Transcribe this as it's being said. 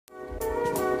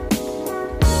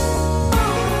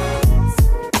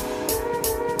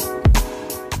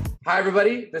Hi,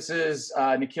 everybody. This is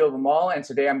Nikhil Vimal, and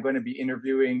today I'm going to be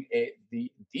interviewing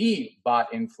the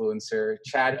bot influencer,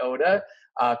 Chad Oda,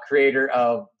 creator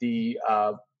of the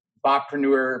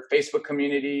Botpreneur Facebook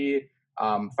community,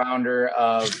 founder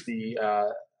of the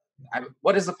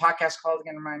what is the podcast called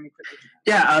again? Remind me quickly.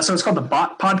 Yeah, so it's called the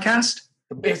Bot Podcast.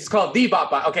 It's called the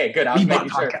Bot. Okay, good. I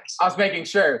was making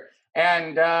sure.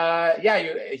 And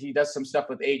he does some stuff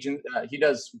with he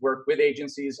does work with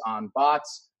agencies on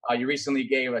bots. You recently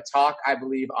gave a talk, I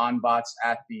believe, on bots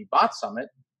at the Bot Summit.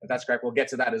 If that's correct, we'll get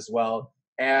to that as well.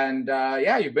 And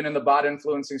you've been in the bot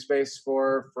influencing space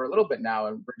for a little bit now,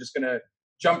 and we're just gonna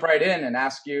jump right in and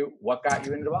ask you what got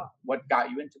you into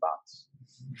bots.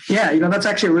 Yeah, that's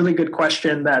actually a really good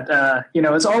question. That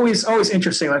it's always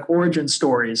interesting, like origin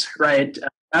stories, right? No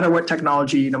matter what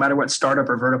technology, no matter what startup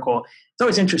or vertical, it's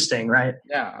always interesting, right?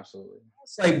 Yeah, absolutely.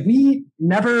 It's like we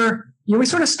never, we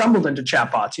sort of stumbled into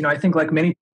chatbots. I think like many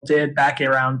people did back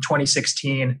around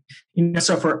 2016.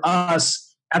 So for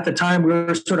us at the time, we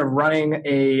were sort of running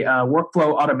a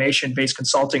workflow automation-based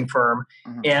consulting firm,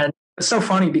 and it's so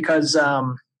funny because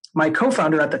my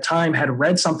co-founder at the time had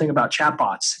read something about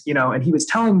chatbots, and he was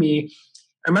telling me.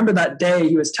 I remember that day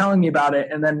he was telling me about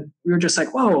it, and then we were just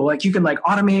like, whoa, like you can like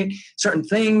automate certain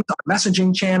things on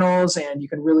messaging channels, and you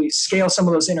can really scale some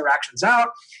of those interactions out.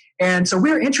 And so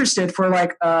we were interested for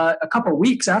like a couple of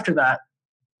weeks after that.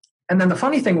 And then the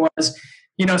funny thing was,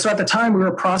 so at the time we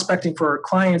were prospecting for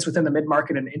clients within the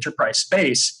mid-market and enterprise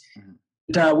space.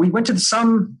 We went to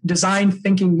some design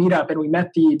thinking meetup, and we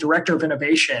met the director of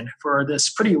innovation for this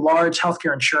pretty large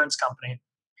healthcare insurance company.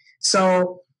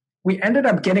 So we ended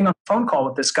up getting on a phone call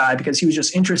with this guy because he was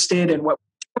just interested in what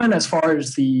we're doing as far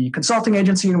as the consulting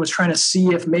agency, and was trying to see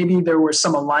if maybe there was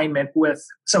some alignment with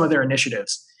some of their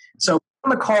initiatives. So on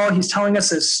the call, he's telling us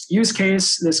this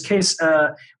case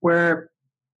where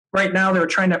right now at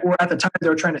the time they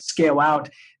were trying to scale out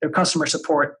their customer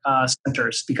support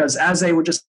centers, because as they were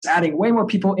just adding way more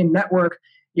people in network,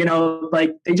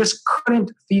 like they just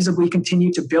couldn't feasibly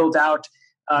continue to build out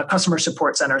customer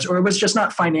support centers, or it was just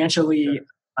not financially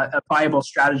a viable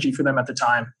strategy for them at the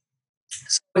time.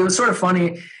 So it was sort of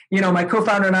funny. My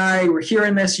co-founder and I were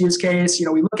hearing this use case.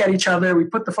 We look at each other, we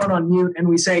put the phone on mute, and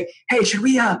we say, "Hey,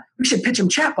 we should pitch him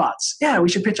chatbots. Yeah, we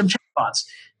should pitch him chatbots.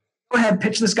 Go ahead,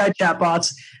 pitch this guy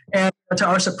chatbots." And to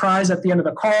our surprise, at the end of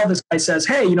the call, this guy says,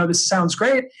 "Hey, this sounds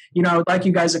great. I'd like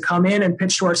you guys to come in and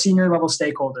pitch to our senior level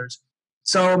stakeholders."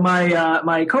 So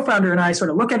my co-founder and I sort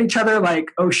of look at each other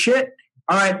like, "Oh shit.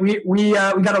 All right, we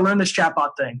got to learn this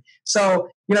chatbot thing." So,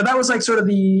 that was like sort of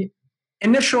the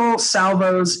initial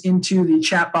salvos into the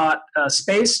chatbot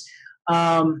space,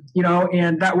 and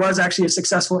that was actually a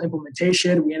successful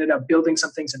implementation. We ended up building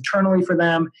some things internally for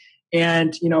them.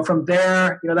 And, from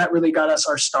there, that really got us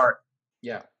our start.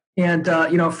 Yeah. And,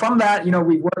 from that,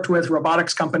 we've worked with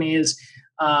robotics companies.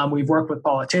 We've worked with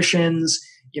politicians.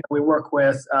 We work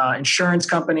with insurance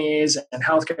companies and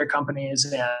healthcare companies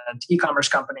and e-commerce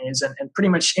companies and pretty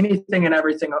much anything and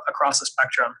everything across the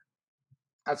spectrum.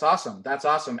 That's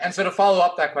awesome. And so to follow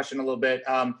up that question a little bit,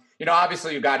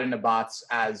 obviously you got into bots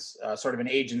as sort of an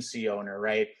agency owner,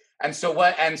 right? And so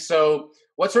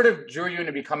what sort of drew you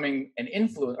into becoming an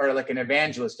influencer, or like an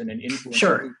evangelist and an influencer?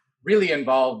 Sure. Who really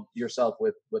involved yourself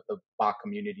with the bot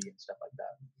community and stuff like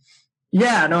that?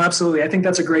 Yeah, no, absolutely. I think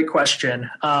that's a great question.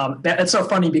 It's so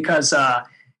funny because, so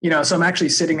I'm actually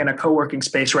sitting in a co-working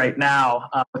space right now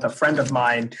with a friend of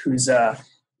mine who's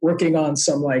working on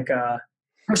some like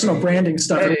personal branding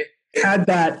stuff. Hey. Had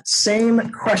that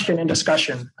same question and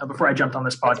discussion before I jumped on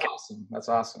this podcast. That's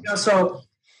awesome. So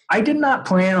I did not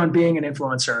plan on being an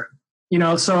influencer.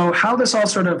 So how this all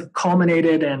sort of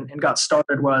culminated and got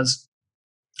started was,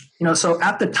 so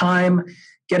at the time,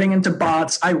 getting into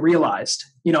bots, I realized,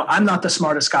 I'm not the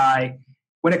smartest guy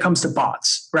when it comes to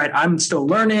bots, right? I'm still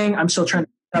learning. I'm still trying to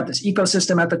set up this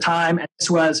ecosystem at the time. And this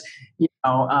was,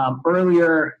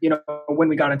 earlier, when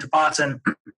we got into bots. And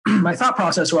my thought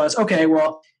process was, okay,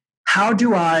 well, how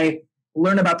do I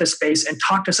learn about this space and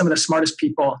talk to some of the smartest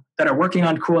people that are working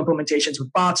on cool implementations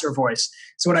with bots or voice?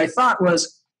 So what I thought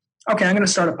was, okay, I'm going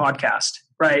to start a podcast,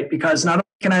 right? Because not only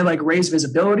can I like raise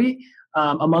visibility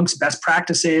amongst best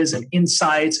practices and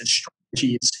insights and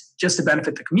strategies just to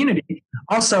benefit the community.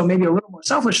 Also, maybe a little more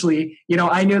selfishly,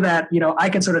 I knew that, I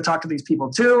can sort of talk to these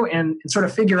people too and sort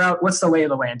of figure out what's the lay of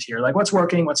the land here, like what's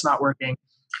working, what's not working.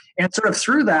 And sort of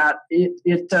through that,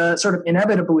 it sort of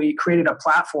inevitably created a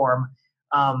platform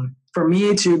for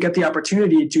me to get the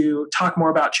opportunity to talk more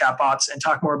about chatbots and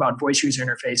talk more about voice user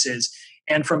interfaces.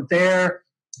 And from there,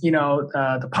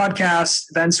 the podcast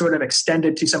then sort of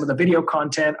extended to some of the video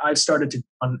content I've started to do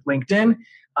on LinkedIn.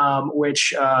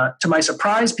 which to my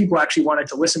surprise, people actually wanted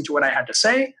to listen to what I had to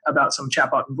say about some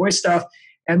chatbot and voice stuff.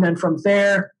 And then from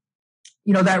there,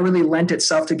 that really lent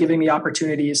itself to giving me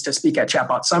opportunities to speak at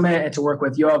Chatbot Summit and to work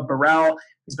with Yoav Barel,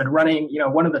 who's been running,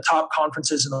 one of the top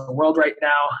conferences in the world right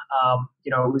now.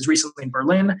 It was recently in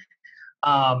Berlin,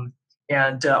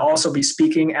 and also be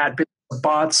speaking at Business of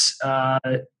Bots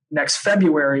next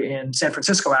February in San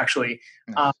Francisco, actually.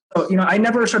 So, I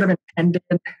never sort of intended,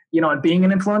 on being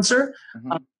an influencer,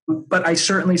 but I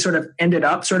certainly sort of ended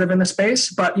up sort of in the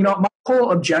space. But, my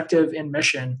whole objective and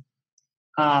mission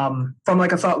from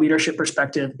like a thought leadership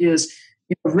perspective is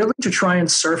really to try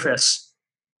and surface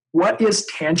what is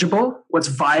tangible, what's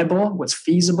viable, what's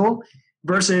feasible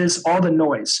versus all the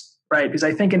noise, right? Because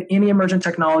I think in any emergent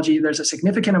technology, there's a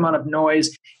significant amount of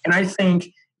noise. And I think,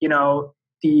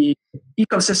 the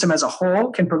ecosystem as a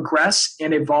whole can progress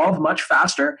and evolve much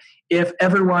faster if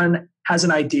everyone has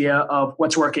an idea of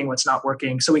what's working, what's not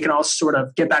working, so we can all sort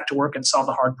of get back to work and solve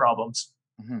the hard problems.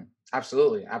 Mm-hmm.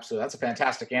 Absolutely. That's a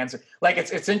fantastic answer. Like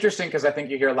it's interesting because I think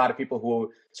you hear a lot of people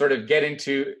who sort of get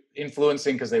into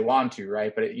influencing because they want to,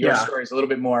 right? But your story is a little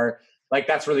bit more like,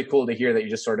 that's really cool to hear that you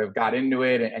just sort of got into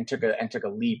it and took a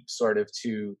leap sort of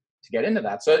to get into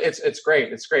that. So it's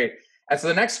great. It's great. And so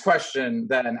the next question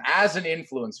then, as an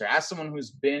influencer, as someone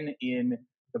who's been in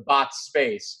the bot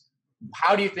space,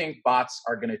 how do you think bots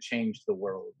are going to change the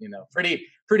world? Pretty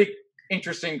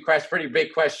interesting question, pretty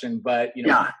big question, but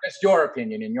just your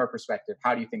opinion and your perspective.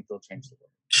 How do you think they'll change the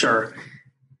world? Sure.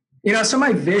 So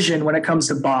my vision when it comes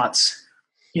to bots,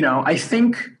 I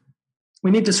think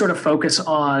we need to sort of focus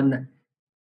on,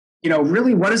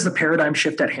 really what is the paradigm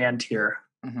shift at hand here?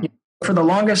 Mm-hmm. For the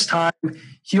longest time,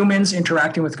 humans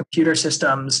interacting with computer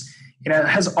systems,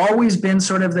 has always been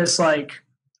sort of this like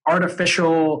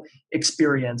artificial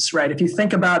experience, right? If you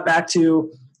think about back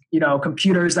to,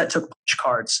 computers that took punch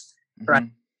cards, right?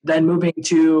 Then moving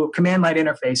to command line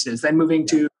interfaces, then moving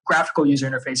to graphical user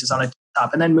interfaces on a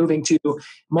desktop, and then moving to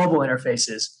mobile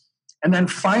interfaces. And then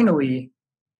finally,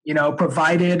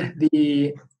 provided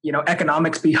the,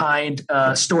 economics behind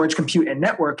storage, compute, and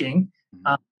networking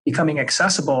becoming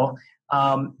accessible,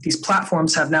 these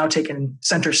platforms have now taken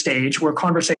center stage where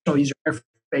conversational user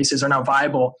interfaces are now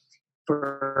viable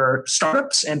for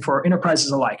startups and for enterprises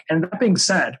alike. And that being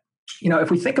said, if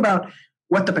we think about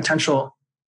what the potential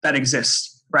that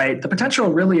exists, right? The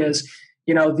potential really is,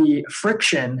 the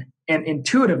friction and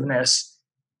intuitiveness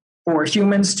for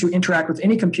humans to interact with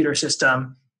any computer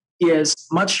system is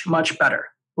much, much better,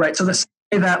 right? So the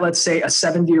way that, let's say, a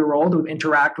 70-year-old would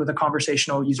interact with a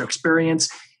conversational user experience,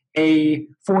 a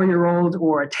 4-year-old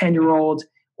or a 10-year-old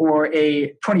or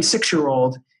a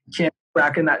 26-year-old can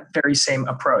interact in that very same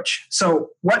approach. So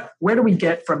where do we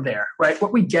get from there, right?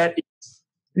 What we get is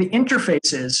the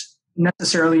interfaces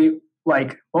necessarily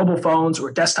like mobile phones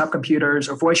or desktop computers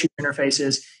or voice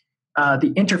interfaces,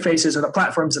 the interfaces or the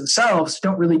platforms themselves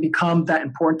don't really become that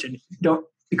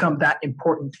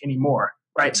important anymore,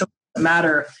 right? So it doesn't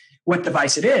matter what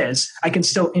device it is, I can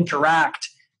still interact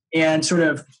and sort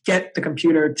of get the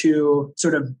computer to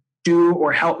sort of do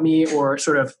or help me or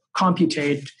sort of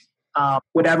computate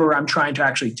whatever I'm trying to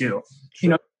actually do.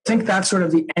 I think that's sort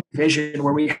of the end vision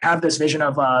where we have this vision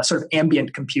of sort of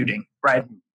ambient computing, right?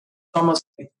 Almost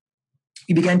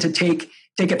you begin to take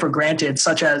it for granted,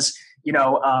 such as,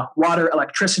 water,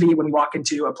 electricity. When we walk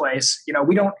into a place,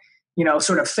 we don't,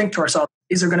 sort of think to ourselves,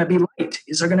 is there going to be light?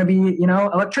 Is there going to be,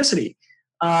 electricity?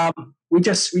 We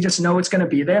just know it's going to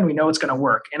be there and we know it's going to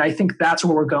work. And I think that's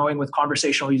where we're going with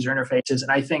conversational user interfaces.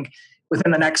 And I think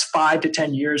within the next 5 to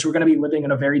 10 years, we're going to be living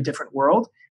in a very different world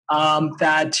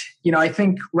that, I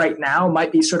think right now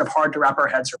might be sort of hard to wrap our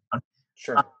heads around.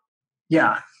 Sure.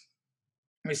 Yeah.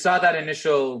 We saw that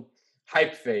initial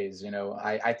hype phase,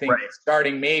 I think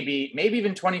starting maybe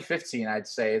even 2015, I'd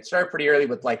say it started pretty early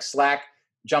with like Slack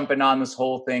jumping on this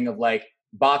whole thing of like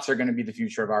bots are going to be the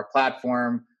future of our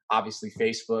platform. Obviously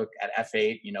Facebook at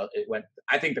F8, it went,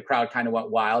 I think the crowd kind of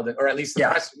went wild, or at least the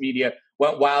press media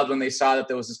went wild when they saw that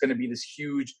there was going to be this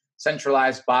huge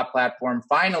centralized bot platform.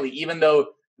 Finally, even though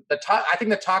I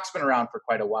think the talk's been around for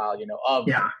quite a while, of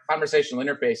conversational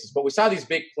interfaces, but we saw these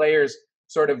big players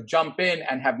sort of jump in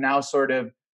and have now sort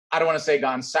of, I don't want to say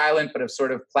gone silent, but have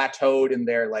sort of plateaued in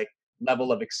their like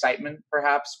level of excitement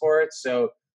perhaps for it. So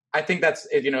I think that's,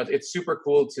 it's super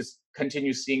cool to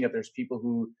continue seeing that there's people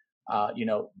who,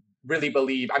 really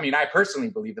believe. I mean, I personally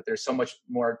believe that there's so much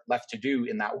more left to do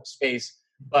in that space.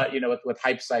 But with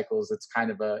hype cycles, it's kind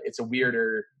of a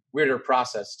weirder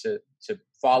process to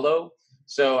follow.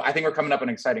 So I think we're coming up on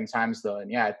exciting times, though,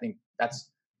 and yeah, I think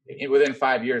that's within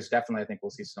 5 years. Definitely, I think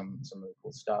we'll see some really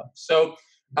cool stuff. So,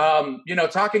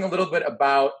 talking a little bit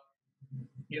about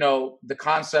the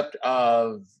concept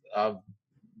of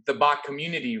the bot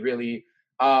community really,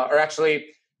 or actually,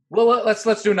 well,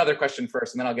 let's do another question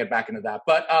first, and then I'll get back into that.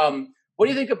 But what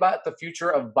do you think about the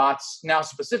future of bots now,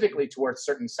 specifically towards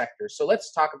certain sectors? So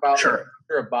let's talk about the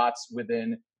future of bots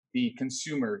within the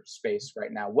consumer space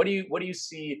right now. What do you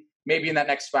see maybe in that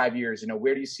next 5 years?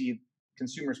 Where do you see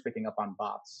consumers picking up on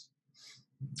bots?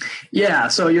 Yeah,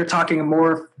 so you're talking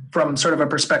more from sort of a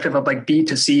perspective of like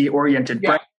B2C oriented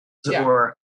brands,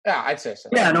 or I'd say so.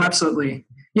 Yeah, no, absolutely.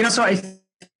 So I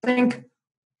think,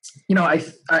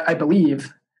 I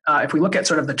believe if we look at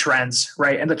sort of the trends,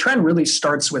 right, and the trend really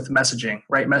starts with messaging,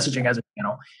 right? Messaging as a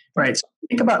channel, right? So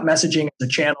think about messaging as a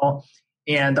channel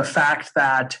and the fact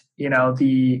that,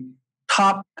 the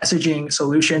top messaging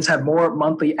solutions have more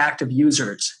monthly active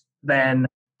users than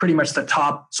pretty much the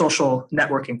top social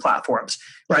networking platforms,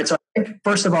 right? So I think,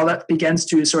 first of all, that begins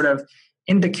to sort of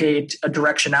indicate a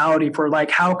directionality for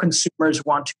like how consumers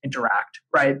want to interact,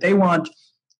 right? They want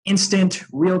instant,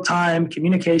 real-time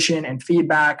communication and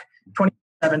feedback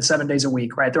 24/7, 7 days a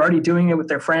week, right? They're already doing it with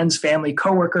their friends, family,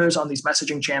 coworkers on these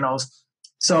messaging channels.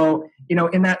 So,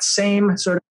 in that same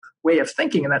sort of way of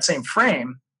thinking, in that same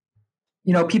frame,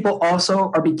 people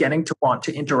also are beginning to want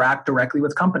to interact directly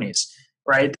with companies,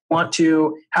 right? They want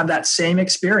to have that same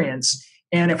experience.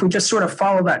 And if we just sort of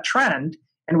follow that trend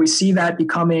and we see that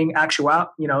becoming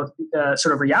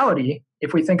sort of reality,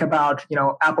 if we think about,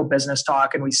 Apple Business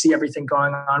Talk and we see everything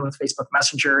going on with Facebook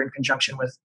Messenger in conjunction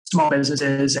with small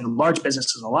businesses and large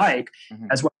businesses alike,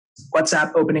 as well as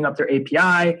WhatsApp opening up their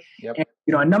API, and,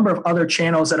 a number of other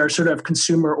channels that are sort of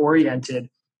consumer oriented,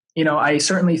 I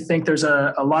certainly think there's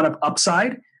a lot of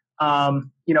upside.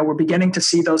 We're beginning to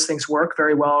see those things work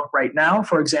very well right now.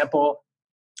 For example,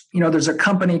 there's a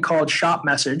company called Shop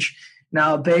Message.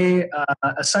 Now they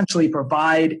essentially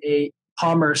provide a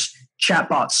commerce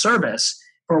chatbot service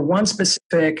for one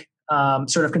specific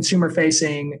sort of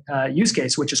consumer-facing use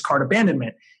case, which is cart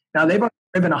abandonment. Now they've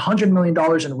driven $100 million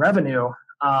in revenue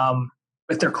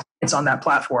with their clients on that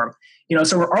platform.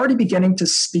 So we're already begin to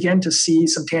see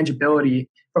some tangibility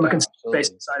from a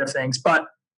consumer-facing side of things. But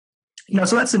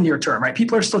so that's the near term, right?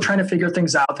 People are still trying to figure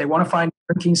things out. They want to find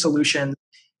turnkey solutions.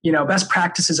 Best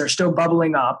practices are still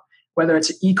bubbling up, whether it's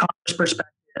an e-commerce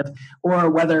perspective or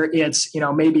whether it's,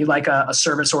 maybe like a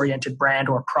service-oriented brand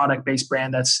or a product-based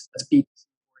brand that's B2C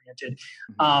oriented.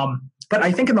 But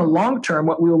I think in the long term,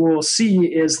 what we will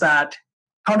see is that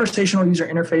conversational user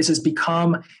interfaces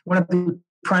become one of the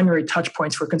primary touch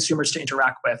points for consumers to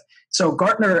interact with. So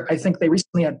Gartner, I think they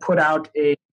recently had put out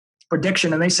a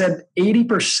prediction, and they said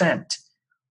 80%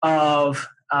 of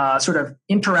sort of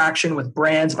interaction with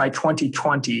brands by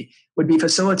 2020 would be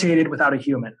facilitated without a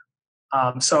human.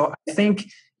 So I think,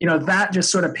 that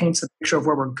just sort of paints the picture of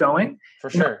where we're going. For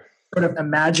sure. Sort of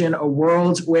imagine a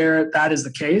world where that is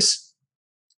the case.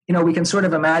 We can sort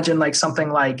of imagine like something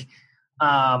like,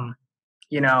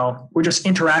 we're just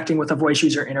interacting with a voice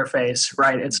user interface,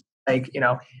 right? It's like,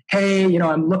 hey,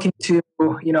 I'm looking to,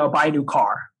 buy a new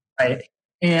car, right?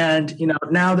 And,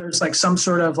 now there's like some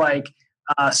sort of like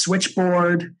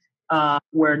switchboard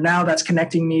where now that's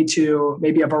connecting me to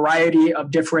maybe a variety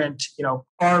of different,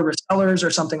 car resellers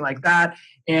or something like that.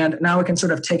 And now it can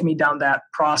sort of take me down that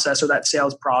process or that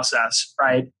sales process,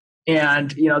 right?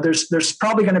 And, there's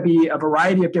probably going to be a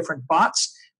variety of different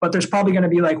bots, but there's probably going to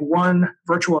be like one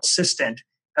virtual assistant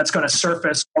that's going to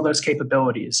surface all those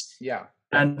capabilities. Yeah.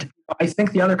 And I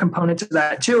think the other component to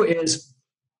that too is,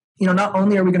 not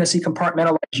only are we going to see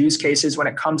compartmentalized use cases when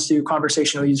it comes to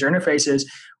conversational user interfaces,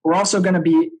 we're also going to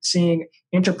be seeing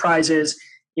enterprises,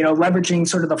 leveraging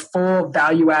sort of the full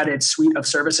value-added suite of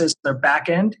services, their back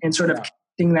end, and sort of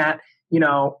connecting that,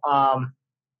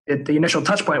 the initial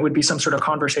touch point would be some sort of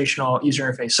conversational user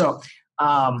interface. So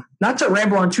not to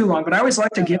ramble on too long, but I always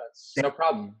like to give... No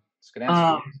problem. It's a good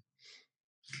answer.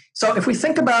 So if we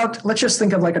think about, let's just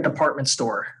think of like a department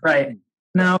store, right?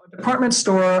 Now, a department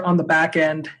store on the back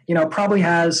end, probably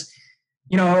has,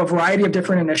 a variety of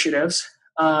different initiatives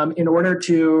in order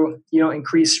to,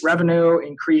 increase revenue,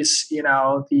 increase,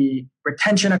 the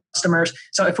retention of customers.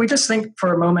 So if we just think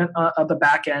for a moment of the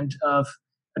back end of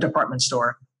a department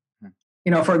store,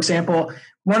 for example,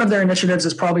 one of their initiatives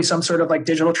is probably some sort of like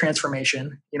digital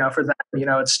transformation, for them,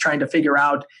 it's trying to figure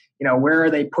out, where are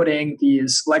they putting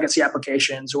these legacy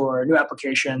applications or new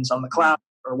applications on the cloud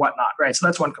or whatnot, right? So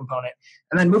that's one component.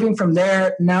 And then moving from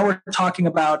there, now we're talking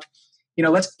about,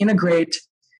 let's integrate,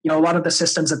 a lot of the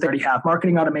systems that they already have,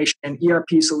 marketing automation, ERP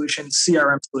solutions,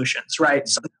 CRM solutions, right?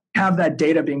 So have that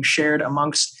data being shared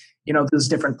amongst, those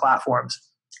different platforms.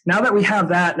 Now that we have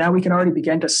that, now we can already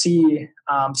begin to see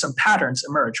some patterns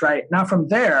emerge, right? Now from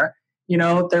there,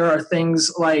 there are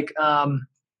things like,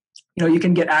 you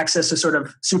can get access to sort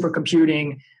of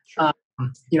supercomputing, Sure.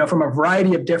 From a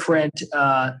variety of different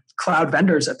cloud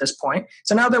vendors at this point.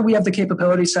 So now that we have the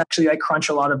capabilities to actually crunch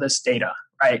a lot of this data,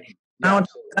 right? Now, on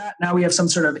top of that, now we have some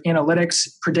sort of analytics,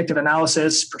 predictive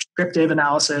analysis, prescriptive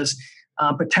analysis,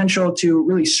 potential to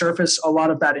really surface a lot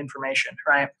of that information,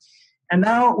 right? And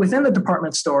now within the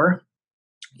department store,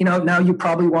 now you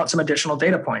probably want some additional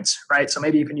data points, right? So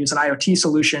maybe you can use an IoT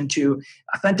solution to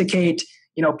authenticate,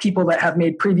 people that have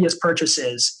made previous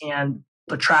purchases and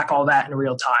to track all that in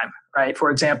real time, right? For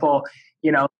example,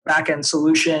 backend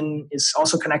solution is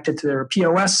also connected to their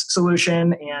POS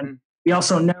solution, and we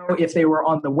also know if they were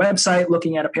on the website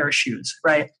looking at a pair of shoes,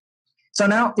 right? So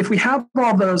now if we have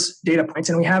all those data points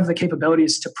and we have the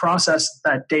capabilities to process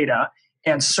that data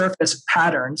and surface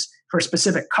patterns for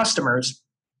specific customers,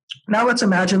 now let's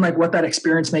imagine what that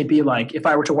experience may be like if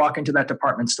I were to walk into that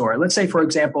department store. Let's say, for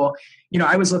example,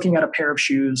 I was looking at a pair of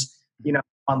shoes,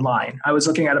 online. I was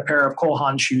looking at a pair of Cole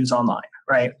Haan shoes online,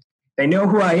 right? They know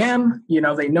who I am,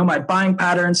 they know my buying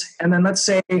patterns. And then let's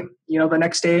say, the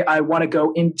next day I want to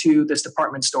go into this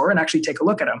department store and actually take a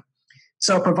look at them.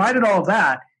 So provided all of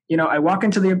that, I walk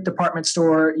into the department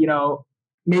store,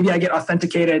 maybe I get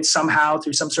authenticated somehow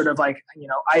through some sort of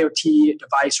IoT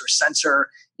device or sensor,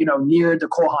 near the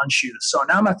Cole Haan shoes. So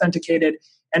now I'm authenticated.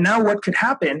 And now what could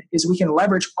happen is we can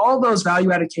leverage all those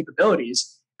value-added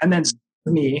capabilities and then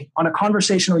me on a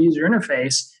conversational user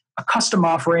interface, a custom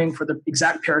offering for the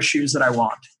exact pair of shoes that I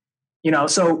want.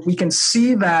 So we can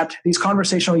see that these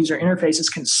conversational user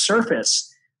interfaces can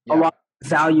surface a lot of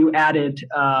value-added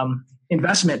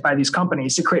investment by these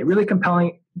companies to create really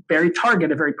compelling, very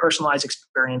targeted, very personalized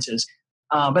experiences.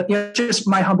 But just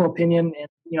my humble opinion,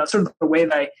 and sort of the way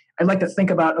that I like to think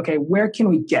about, okay, where can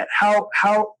we get?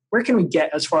 Where can we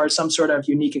get as far as some sort of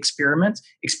unique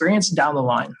experience down the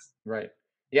line? Right.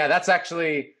 Yeah, that's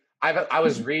actually. I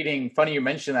was reading. Funny you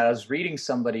mentioned that. I was reading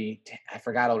somebody. I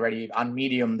forgot already on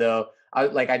Medium though.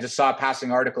 I just saw a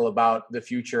passing article about the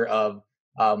future of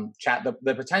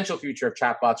the potential future of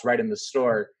chatbots right in the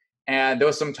store. And there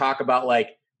was some talk about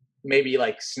maybe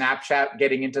Snapchat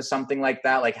getting into something like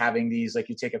that, like having these,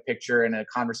 you take a picture and a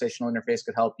conversational interface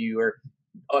could help you, or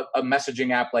a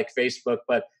messaging app like Facebook.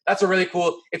 But that's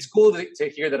it's cool to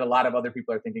hear that a lot of other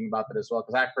people are thinking about that as well.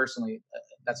 Because I personally,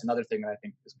 that's another thing that I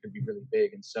think this could be really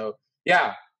big. And so,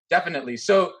 yeah, definitely.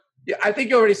 So yeah, I think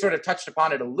you already sort of touched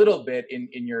upon it a little bit in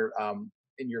your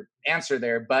answer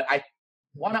there, but I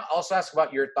want to also ask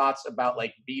about your thoughts about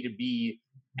B2B,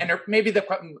 and maybe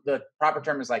the proper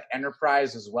term is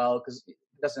enterprise as well, because it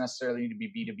doesn't necessarily need to be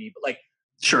B2B, but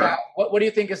sure. Yeah, what do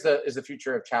you think is the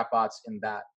future of chatbots in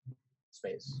that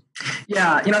space?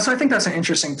 Yeah, so I think that's an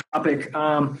interesting topic.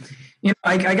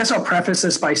 I guess I'll preface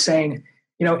this by saying,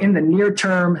 in the near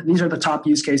term, these are the top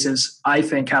use cases I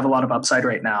think have a lot of upside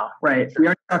right now, right? We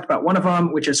already talked about one of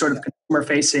them, which is sort of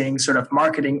consumer-facing, sort of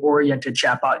marketing-oriented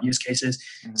chatbot use cases.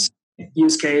 Mm-hmm.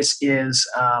 Use case is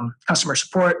customer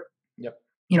support. Yep.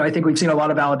 I think we've seen a lot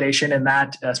of validation in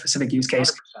that specific use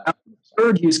case. 100%.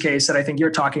 Third use case that I think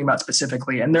you're talking about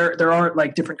specifically, and there are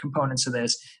different components to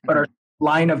this, but our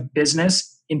line of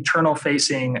business internal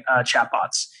facing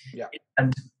chatbots. Yeah.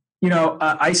 And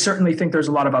I certainly think there's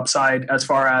a lot of upside as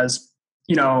far as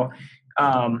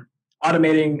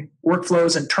automating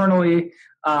workflows internally.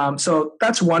 So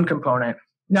that's one component.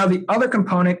 Now the other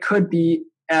component could be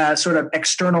sort of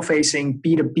external facing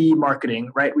B2B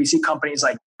marketing, right? We see companies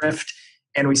like Drift,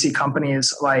 and we see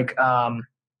companies like now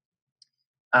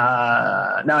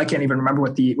I can't even remember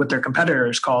what their competitor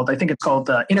is called. I think it's called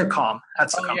Intercom.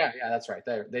 That's yeah, that's right.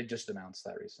 They just announced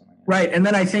that recently. Right, and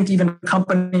then I think even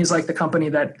companies like the company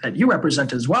that you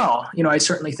represent as well. I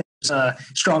certainly think there's a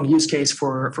strong use case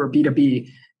for B2B,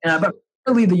 but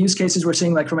really the use cases we're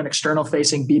seeing from an external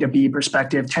facing B2B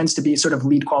perspective tends to be sort of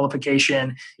lead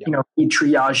qualification, lead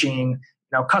triaging,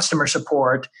 customer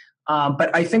support.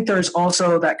 But I think there's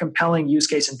also that compelling use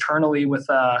case internally with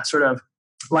sort of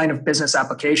line of business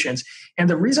applications. And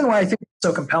the reason why I think it's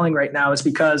so compelling right now is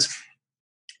because,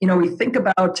 we think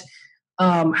about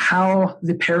how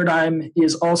the paradigm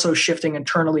is also shifting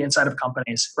internally inside of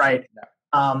companies, right?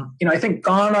 Yeah. I think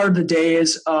gone are the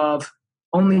days of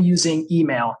only using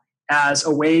email as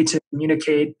a way to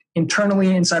communicate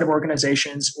internally inside of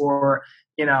organizations, or,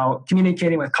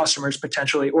 communicating with customers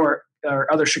potentially, or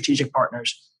other strategic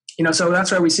partners. So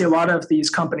that's why we see a lot of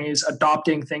these companies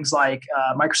adopting things like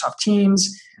Microsoft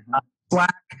Teams,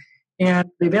 Slack, and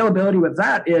the availability with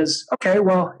that is, okay,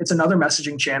 well, it's another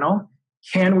messaging channel.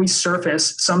 Can we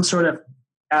surface some sort of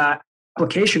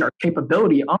application or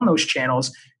capability on those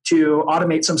channels to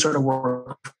automate some sort of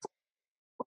work?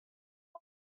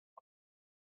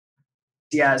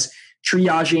 as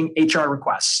triaging HR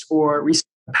requests or resetting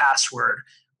a password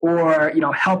or,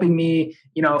 helping me,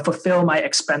 fulfill my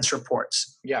expense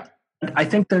reports. Yeah. I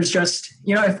think there's just,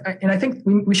 and I think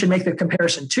we should make the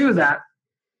comparison too that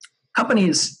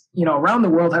companies, around the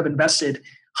world have invested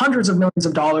hundreds of millions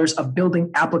of dollars of building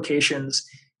applications,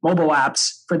 mobile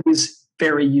apps for these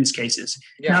very use cases.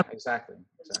 Yeah, now, exactly.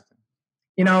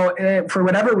 For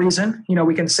whatever reason,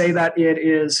 we can say that it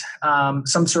is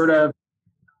some sort of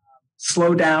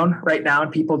slowdown right now in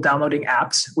people downloading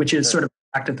apps, which is sort of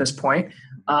a fact at this point,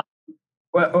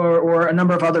 or a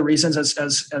number of other reasons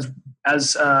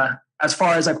as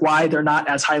far as like why they're not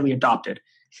as highly adopted,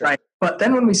 right? But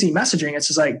then when we see messaging, it's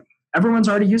just like everyone's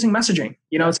already using messaging.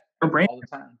 It's our brain. All the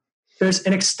time. There's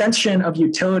an extension of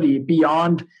utility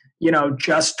beyond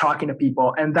just talking to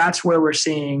people, and that's where we're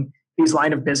seeing these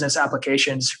line of business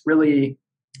applications really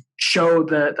show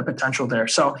the potential there.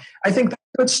 So I think that's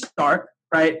a good start,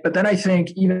 right? But then I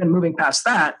think even moving past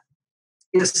that,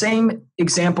 the same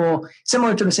example,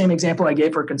 similar to the same example I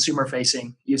gave for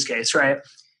consumer-facing use case, right?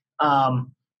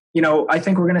 I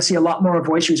think we're going to see a lot more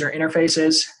voice user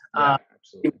interfaces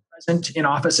present in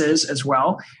offices as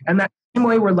well. And that same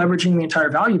way we're leveraging the entire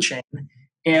value chain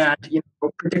and,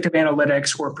 predictive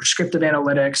analytics or prescriptive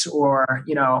analytics or,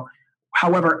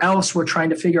 however else we're trying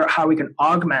to figure out how we can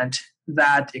augment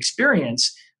that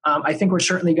experience. I think we're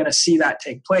certainly going to see that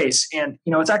take place. And,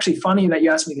 it's actually funny that you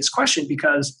asked me this question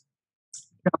because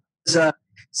I was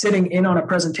sitting in on a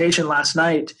presentation last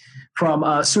night from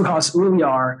Suhas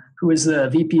Uliar, who is the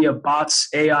VP of Bots,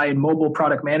 AI, and Mobile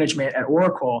Product Management at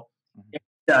Oracle.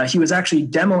 He was actually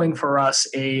demoing for us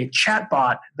a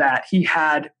chatbot that he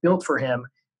had built for him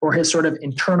for his sort of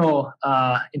internal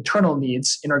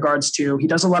needs in regards to, he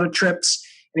does a lot of trips,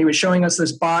 and he was showing us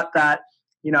this bot that,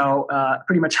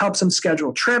 pretty much helps him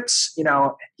schedule trips.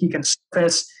 He can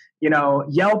surface,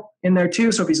 Yelp in there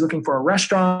too. So if he's looking for a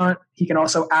restaurant, he can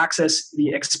also access the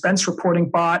expense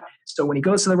reporting bot. So when he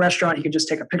goes to the restaurant, he can just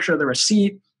take a picture of the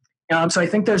receipt. So I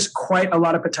think there's quite a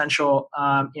lot of potential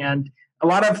and a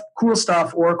lot of cool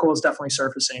stuff Oracle is definitely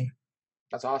surfacing.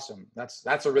 That's awesome.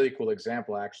 That's a really cool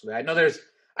example, actually. I know there's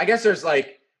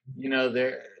like,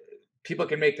 there people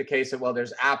can make the case that, well,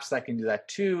 there's apps that can do that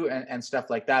too and stuff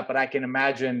like that. But I can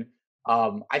imagine,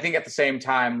 I think at the same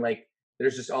time, like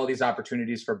there's just all these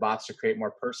opportunities for bots to create more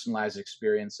personalized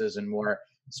experiences and more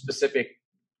specific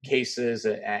cases.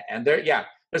 And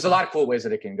there's a lot of cool ways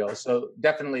that it can go. So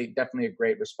definitely a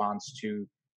great response to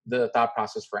the thought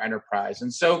process for enterprise.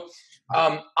 And so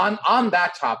on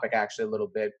that topic, actually a little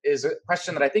bit is a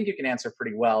question that I think you can answer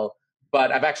pretty well,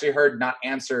 but I've actually heard not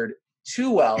answered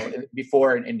too well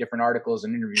before in different articles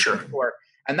and interviews before.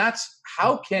 And that's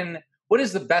what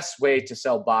is the best way to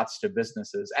sell bots to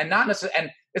businesses? And not necessarily,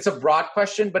 and it's a broad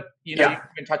question, but you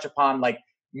can touch upon like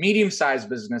medium-sized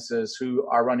businesses who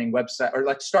are running websites, or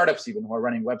like startups even who are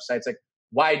running websites. Like,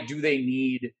 why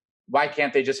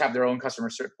can't they just have their own customer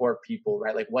support people,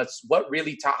 right? Like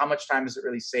how much time is it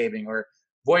really saving? Or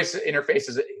voice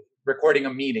interfaces, recording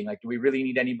a meeting. Like, do we really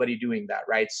need anybody doing that,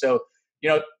 right? So,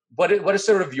 what is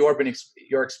sort of your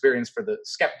experience for the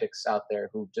skeptics out there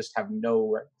who just have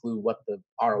no clue what the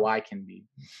ROI can be?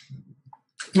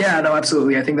 Yeah, no,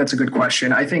 absolutely. I think that's a good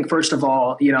question. I think first of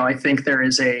all, I think there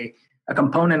is a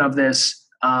component of this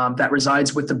that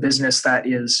resides with the business that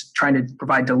is trying to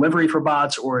provide delivery for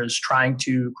bots or is trying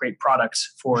to create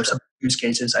products for some use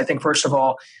cases. I think first of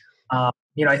all,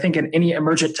 I think in any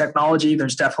emergent technology,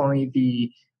 there's definitely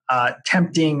the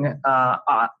tempting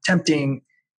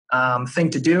thing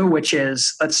to do, which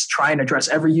is let's try and address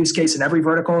every use case in every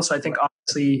vertical. So I think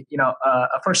obviously,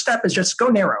 a first step is just go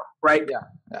narrow, right?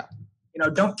 Yeah.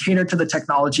 Don't cater to the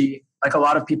technology. Like a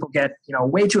lot of people get,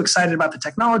 way too excited about the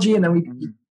technology, and then we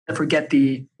forget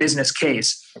the business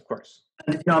case. Of course.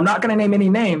 And, I'm not going to name any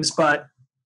names, but,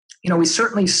 we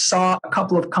certainly saw a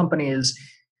couple of companies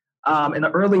in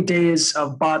the early days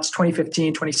of bots,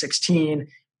 2015, 2016,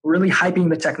 really hyping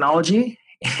the technology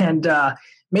and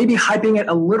maybe hyping it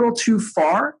a little too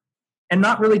far and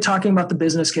not really talking about the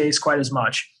business case quite as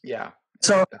much. Yeah.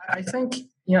 So I think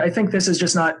this is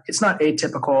just it's not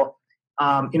atypical.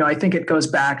 I think it goes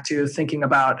back to thinking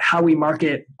about how we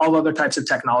market all other types of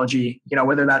technology,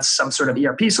 whether that's some sort of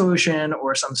ERP solution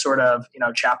or some sort of,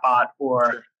 chatbot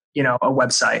or, a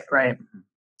website, right?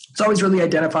 It's always really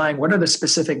identifying what are the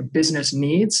specific business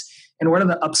needs and what are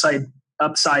the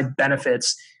upside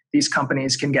benefits these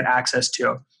companies can get access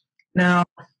to. Now,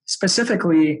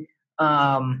 specifically,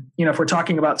 if we're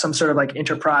talking about some sort of like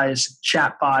enterprise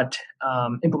chatbot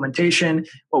implementation,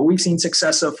 what we've seen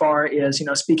success so far is,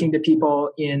 speaking to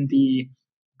people in the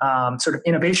sort of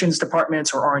innovations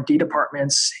departments or R&D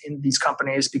departments in these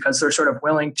companies because they're sort of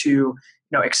willing to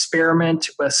experiment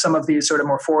with some of these sort of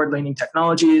more forward-leaning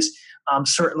technologies.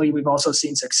 Certainly, we've also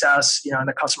seen success, in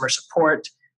the customer support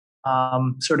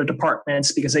sort of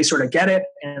departments because they sort of get it,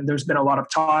 and there's been a lot of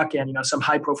talk and some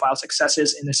high-profile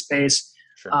successes in this space.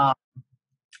 Sure.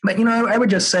 But I would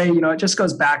just say, it just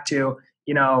goes back to,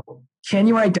 can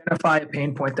you identify a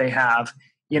pain point they have?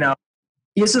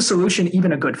 Is the solution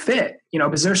even a good fit?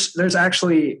 Because there's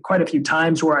actually quite a few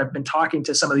times where I've been talking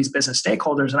to some of these business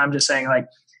stakeholders, and I'm just saying I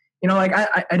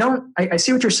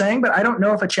see what you're saying, but I don't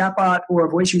know if a chatbot or a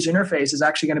voice user interface is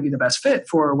actually going to be the best fit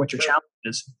for what your challenge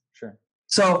is. Sure.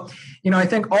 So, I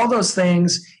think all those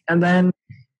things, and then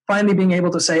finally being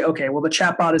able to say, okay, well, the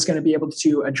chatbot is going to be able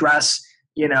to address,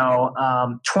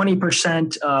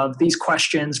 20% of these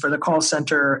questions for the call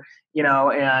center,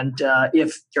 and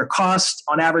if your cost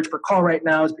on average per call right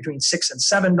now is between $6 and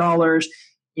 $7,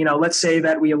 let's say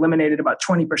that we eliminated about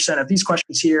 20% of these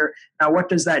questions here. Now, what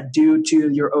does that do to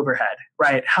your overhead,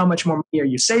 right? How much more money are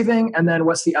you saving? And then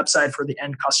what's the upside for the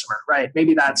end customer, right?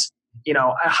 Maybe that's,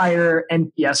 a higher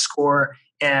NPS score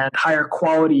and higher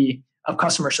quality of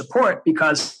customer support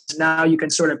because now you can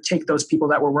sort of take those people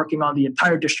that were working on the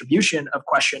entire distribution of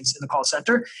questions in the call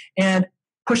center and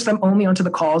push them only onto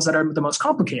the calls that are the most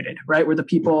complicated, right? Where the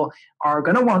people are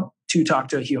going to want to talk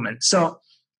to a human. So,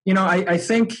 I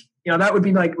think, that would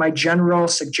be like my general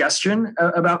suggestion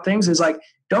about things is like,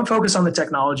 don't focus on the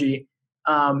technology.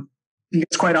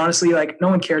 Because quite honestly, like no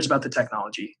one cares about the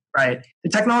technology, right? The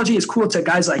technology is cool to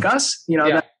guys like us,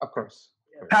 that, of course.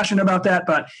 Passionate about that.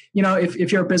 But,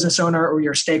 if you're a business owner or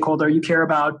you're a stakeholder, you care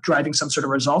about driving some sort of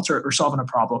results or solving a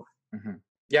problem. Mm-hmm.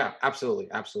 Yeah, absolutely.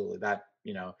 Absolutely. That,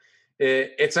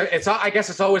 I guess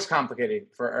it's always complicated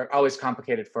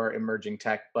for emerging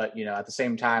tech, but at the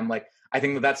same time, like I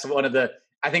think that's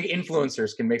I think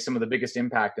influencers can make some of the biggest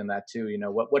impact in that too.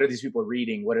 What are these people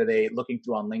reading? What are they looking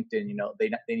through on LinkedIn?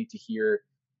 They need to hear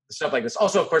stuff like this.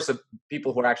 Also, of course, the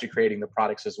people who are actually creating the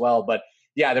products as well. But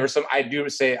yeah, there were some.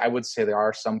 I would say there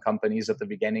are some companies at the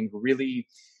beginning who really,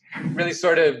 really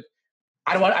sort of.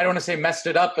 I don't want to say messed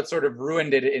it up, but sort of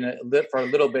ruined it for a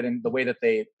little bit in the way that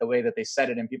they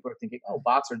said it, and people are thinking, oh,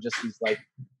 bots are just these like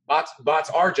bots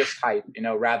are just hype,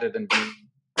 rather than being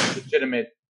legitimate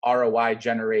ROI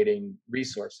generating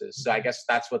resources. So I guess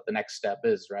that's what the next step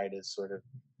is, right? Is sort of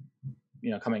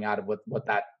coming out of what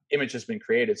that image has been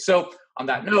created. So on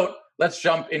that note, let's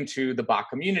jump into the bot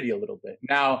community a little bit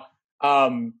now.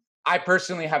 I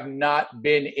personally have not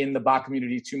been in the bot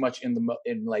community too much in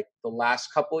like the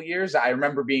last couple of years. I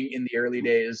remember being in the early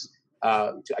days,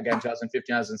 again, 2015,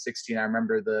 2016. I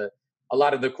remember a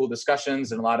lot of the cool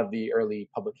discussions and a lot of the early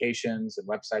publications and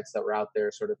websites that were out there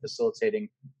sort of facilitating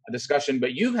a discussion.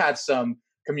 But you've had some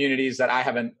communities that I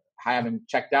haven't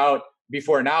checked out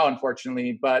before now,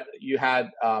 unfortunately, but you had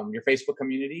your Facebook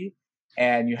community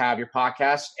and you have your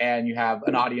podcast and you have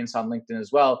an audience on LinkedIn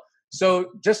as well.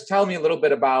 So just tell me a little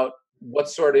bit about what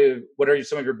are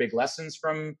some of your big lessons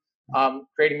from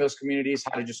creating those communities?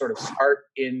 How did you sort of start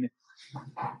in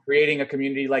creating a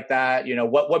community like that?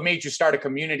 What made you start a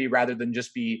community rather than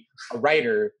just be a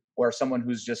writer or someone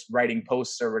who's just writing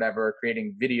posts or whatever,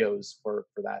 creating videos for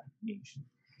that niche?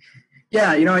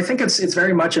 Yeah, I think it's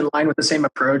very much in line with the same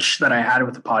approach that I had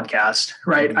with the podcast,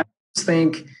 right? Mm-hmm. I just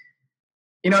think,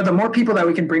 the more people that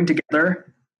we can bring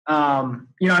together,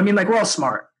 we're all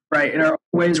smart, right? In our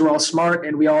ways, we're all smart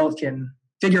and we all can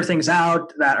figure things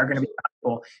out that are going to be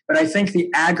valuable. But I think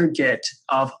the aggregate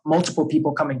of multiple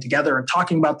people coming together and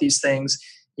talking about these things,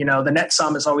 the net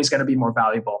sum is always going to be more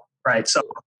valuable, right? So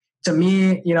to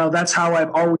me, that's how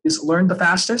I've always learned the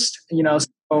fastest,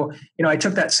 So, I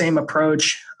took that same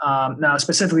approach now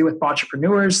specifically with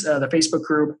Botchapreneurs, the Facebook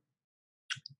group.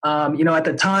 At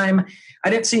the time, I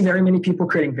didn't see very many people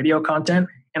creating video content,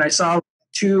 and I saw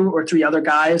 2 or 3 other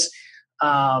guys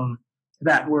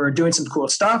that were doing some cool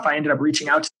stuff. I ended up reaching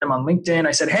out to them on LinkedIn.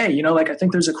 I said, hey, I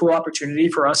think there's a cool opportunity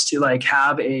for us to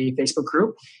have a Facebook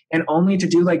group and only to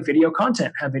do video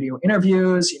content, have video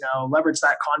interviews, leverage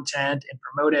that content and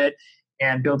promote it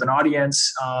and build an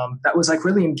audience that was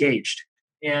really engaged.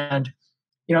 And,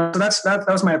 so that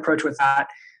was my approach with that.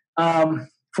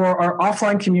 For our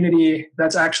offline community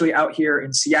that's actually out here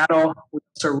in Seattle, we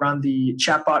also run the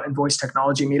Chatbot and Voice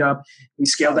Technology Meetup. We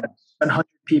scaled at 700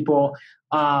 people.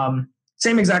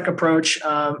 Same exact approach.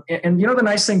 And the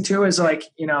nice thing too is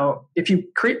if you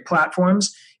create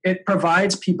platforms, it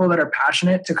provides people that are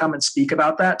passionate to come and speak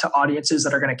about that to audiences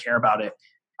that are going to care about it.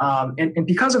 And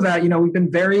because of that, we've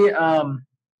been very,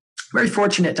 very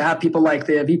fortunate to have people like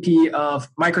the VP of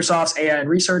Microsoft's AI and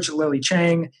Research, Lily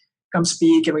Chang, come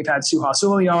speak. And we've had Suhas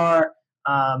Uliar,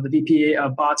 the VP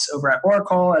of bots over at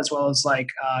Oracle, as well as like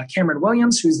Cameron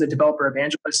Williams, who's the developer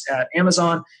evangelist at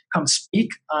Amazon, come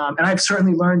speak. And I've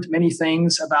certainly learned many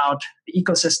things about the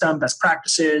ecosystem, best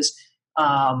practices,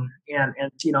 and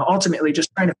ultimately just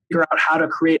trying to figure out how to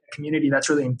create a community that's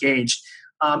really engaged.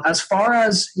 As far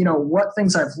as what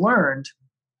things I've learned,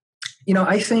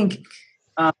 I think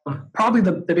probably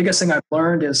the biggest thing I've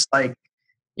learned is like,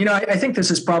 I think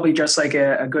this is probably just like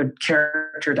a good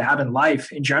character to have in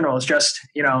life in general is just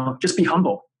be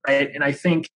humble, right? And I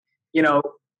think,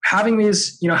 having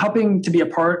these, helping to be a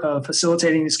part of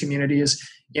facilitating these communities,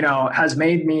 has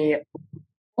made me,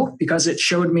 because it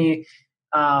showed me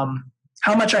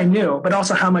how much I knew, but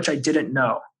also how much I didn't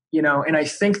know, and I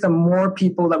think the more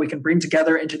people that we can bring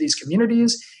together into these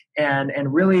communities and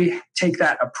really take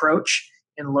that approach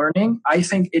in learning, I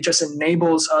think it just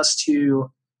enables us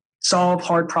to solve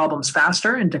hard problems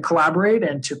faster and to collaborate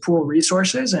and to pool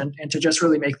resources and to just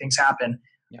really make things happen.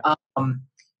 Yeah.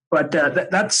 But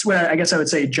that's what I guess I would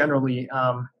say generally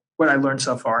what I learned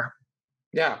so far.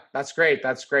 Yeah, that's great.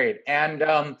 That's great. And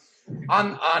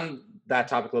on that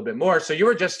topic a little bit more. So you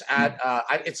were just at,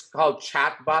 it's called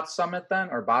Chatbot Summit then,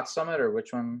 or Bot Summit, or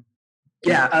which one?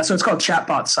 Yeah, so it's called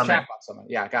Chatbot Summit. Chatbot Summit.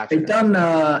 Yeah, gotcha. They've done,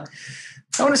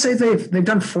 I want to say they've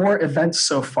done 4 events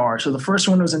so far. So the first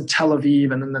one was in Tel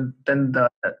Aviv, and then the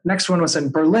next one was in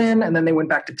Berlin, and then they went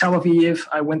back to Tel Aviv.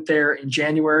 I went there in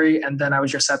January, and then I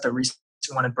was just at the recent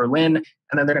one in Berlin, and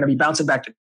then they're going to be bouncing back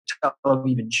to Tel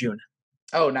Aviv in June.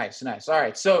 Oh, nice. All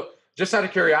right. So just out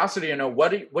of curiosity, what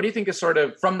do you think is sort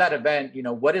of from that event?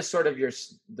 What is sort of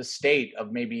the state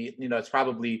of maybe it's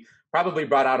probably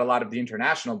brought out a lot of the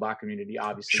international bot community,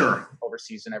 obviously, sure,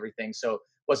 overseas and everything. So it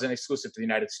wasn't exclusive to the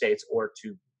United States or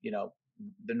to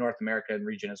the North American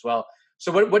region as well.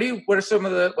 So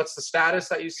what's the status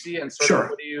that you see, and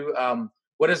sort of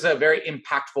what is a very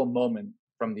impactful moment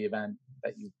from the event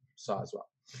that you saw as well?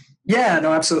 Yeah,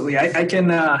 no, absolutely. I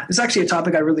can. It's actually a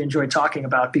topic I really enjoy talking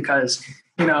about because,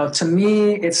 to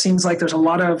me, it seems like there's a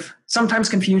lot of sometimes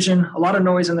confusion, a lot of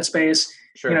noise in the space.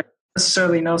 Sure. You don't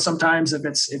necessarily know sometimes if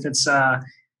it's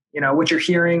what you're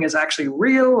hearing is actually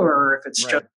real or if it's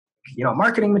just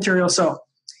marketing material. So,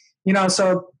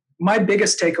 so my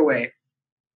biggest takeaway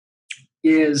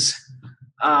is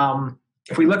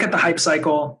if we look at the hype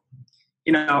cycle,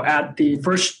 at the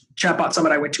first Chatbot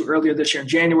Summit I went to earlier this year in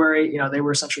January, they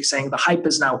were essentially saying the hype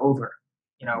is now over,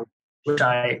 which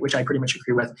I pretty much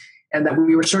agree with, and that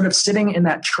we were sort of sitting in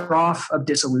that trough of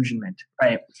disillusionment,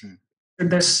 right? Mm-hmm.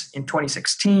 This in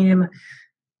 2016,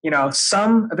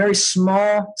 a very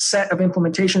small set of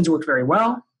implementations worked very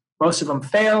well. Most of them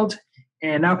failed,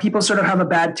 and now people sort of have a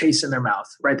bad taste in their mouth,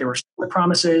 right? There were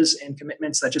promises and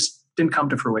commitments that just didn't come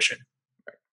to fruition.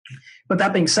 But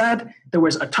that being said, there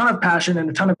was a ton of passion and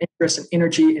a ton of interest and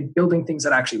energy in building things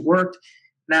that actually worked.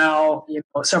 Now,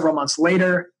 several months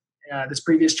later, this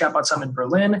previous Chatbot Summit in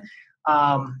Berlin,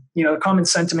 the common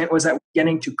sentiment was that we're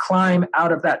beginning to climb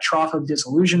out of that trough of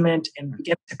disillusionment and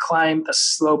begin to climb the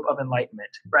slope of enlightenment,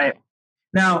 right?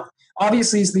 Now,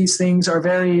 obviously, these things are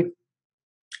very,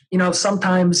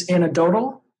 sometimes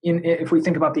anecdotal if we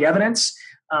think about the evidence.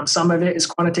 Some of it is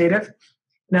quantitative.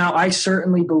 Now, I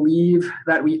certainly believe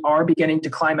that we are beginning to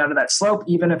climb out of that slope,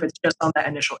 even if it's just on that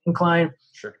initial incline.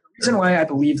 Sure. The reason why I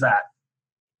believe that,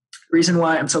 the reason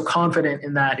why I'm so confident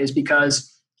in that is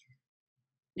because,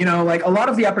 like a lot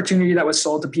of the opportunity that was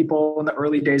sold to people in the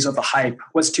early days of the hype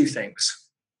was 2 things.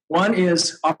 One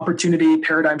is opportunity,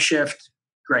 paradigm shift,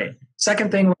 great.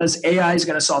 Second thing was AI is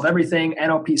going to solve everything.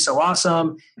 NLP is so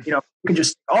awesome. You can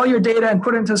just all your data and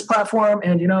put it into this platform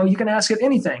and, you can ask it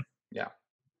anything. Yeah.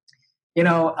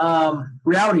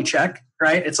 Reality check,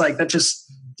 right? It's like, that's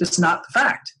just not the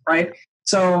fact, right?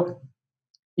 So,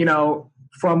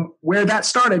 from where that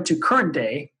started to current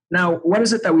day, now what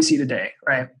is it that we see today,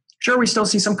 right? Sure, we still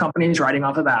see some companies riding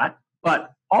off of that,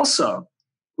 but also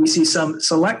we see some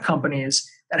select companies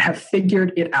that have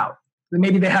figured it out.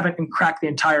 Maybe they haven't cracked the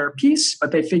entire piece,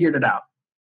 but they figured it out.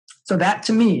 So that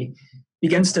to me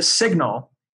begins to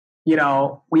signal,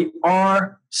 we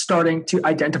are starting to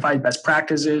identify best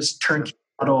practices, turnkey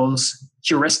models,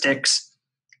 heuristics,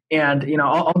 and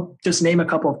I'll just name a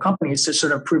couple of companies to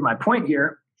sort of prove my point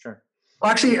here. Sure.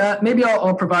 Well, actually, maybe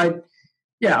I'll provide.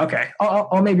 Yeah, okay.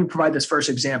 I'll maybe provide this first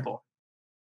example.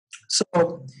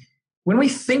 So when we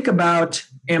think about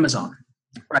Amazon,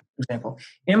 right, for example,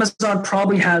 Amazon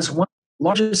probably has one of the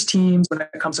largest teams when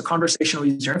it comes to conversational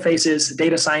user interfaces,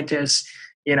 data scientists,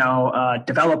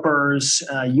 developers,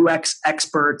 UX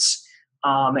experts,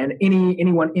 and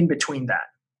anyone in between that.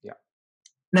 Yeah.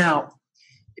 Now,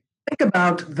 if you think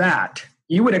about that,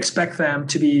 you would expect them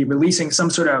to be releasing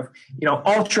some sort of,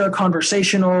 ultra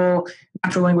conversational,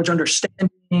 natural language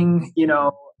understanding,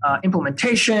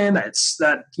 implementation.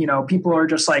 That people are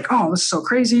just like, oh, this is so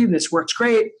crazy. This works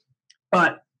great.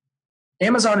 But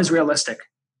Amazon is realistic.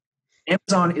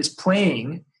 Amazon is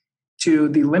playing to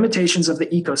the limitations of the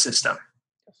ecosystem.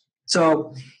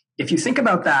 So if you think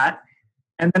about that,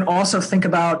 and then also think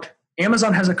about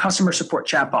Amazon has a customer support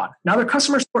chatbot. Now their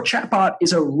customer support chatbot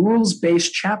is a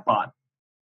rules-based chatbot.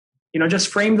 Just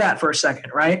frame that for a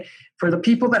second, right? For the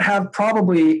people that have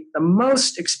probably the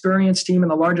most experienced team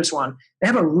and the largest one, they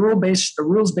have a rules-based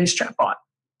chatbot,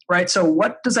 right? So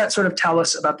what does that sort of tell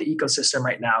us about the ecosystem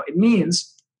right now? It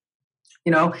means,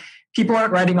 people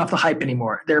aren't riding off the hype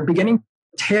anymore. They're beginning to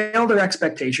curtail their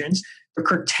expectations. They're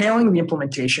curtailing the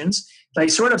implementations. They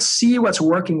sort of see what's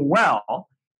working well,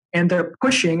 and they're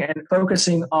pushing and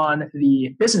focusing on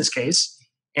the business case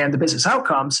and the business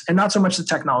outcomes and not so much the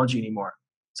technology anymore.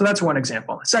 So that's one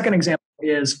example. The second example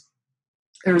is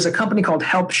there's a company called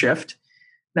HelpShift.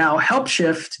 Now,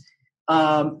 HelpShift,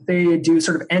 they do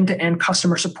sort of end-to-end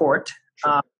customer support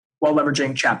while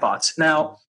leveraging chatbots.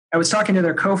 Now, I was talking to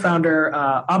their co-founder,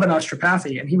 Abhinav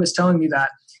Tripathi, and he was telling me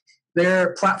that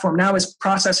their platform now is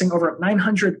processing over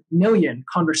 900 million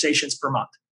conversations per month,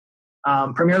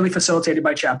 primarily facilitated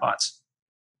by chatbots.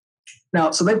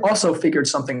 Now, so they've also figured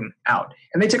something out,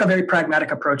 and they took a very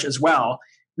pragmatic approach as well,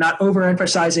 not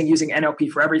overemphasizing using NLP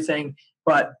for everything,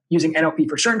 but using NLP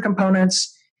for certain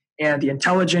components and the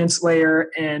intelligence layer.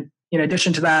 And in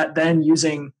addition to that, then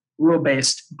using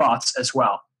rule-based bots as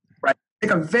well, right?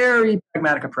 Take a very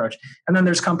pragmatic approach. And then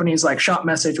there's companies like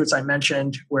ShopMessage, which I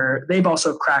mentioned, where they've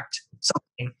also cracked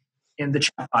something in the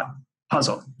chatbot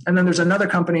puzzle. And then there's another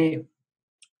company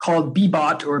called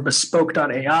Bbot or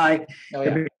Bespoke.ai,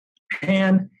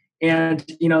 Japan, and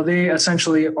they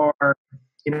essentially are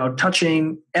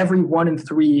touching every 1 in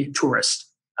 3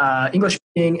 tourists,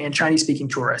 English-speaking and Chinese-speaking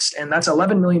tourists, and that's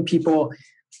 11 million people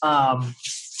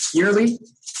yearly.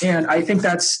 And I think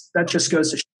that just goes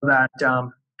to show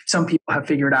that some people have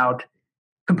figured out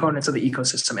components of the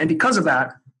ecosystem, and because of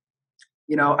that,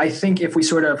 I think if we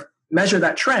sort of measure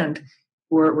that trend,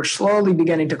 we're slowly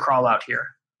beginning to crawl out here.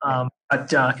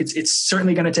 But it's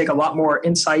certainly going to take a lot more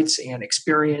insights and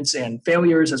experience and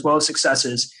failures as well as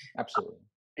successes. Absolutely.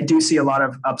 I do see a lot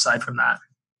of upside from that.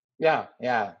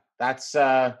 Yeah. That's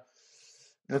a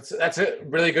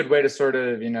really good way to sort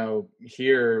of,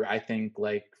 hear, I think,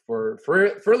 like for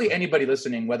really anybody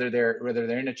listening, whether they're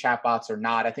into chatbots or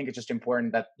not, I think it's just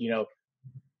important that,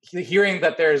 hearing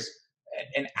that there's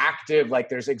an active, like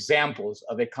there's examples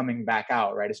of it coming back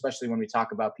out, right? Especially when we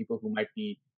talk about people who might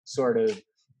be sort of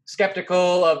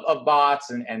skeptical of bots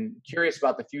and curious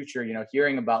about the future,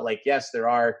 hearing about like, yes, there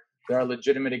are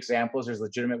legitimate examples, there's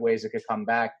legitimate ways it could come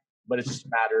back, but it's just a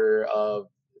matter of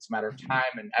time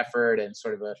and effort and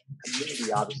sort of a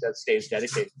community, obviously, that stays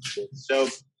dedicated to it. So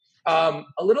a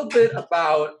little bit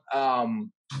about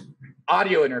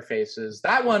audio interfaces.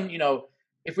 That one,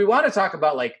 if we want to talk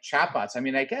about like chatbots, I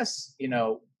mean, I guess,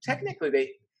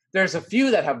 technically there's a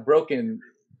few that have broken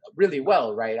really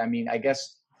well, right? I mean, I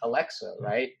guess Alexa,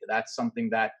 right? That's something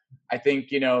that I think,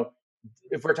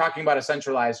 if we're talking about a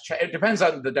centralized it depends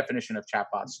on the definition of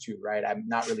chatbots too, right? I'm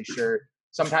not really sure.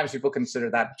 Sometimes people consider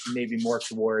that maybe more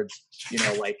towards,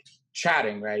 like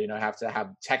chatting, right? Have to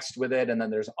have text with it, and then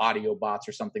there's audio bots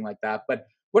or something like that. But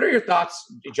what are your thoughts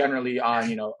generally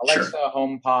on, Alexa, sure,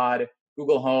 HomePod,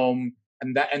 Google Home,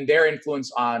 and their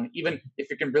influence on, even if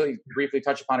you can really briefly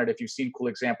touch upon it, if you've seen cool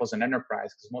examples in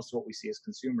enterprise, because most of what we see is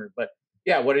consumer. But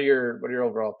yeah, what are your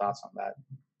overall thoughts on that?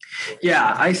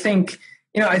 Yeah, I think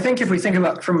if we think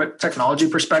about from a technology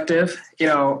perspective,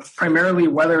 primarily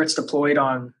whether it's deployed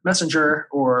on Messenger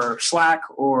or Slack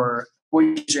or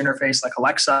voice interface like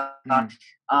Alexa,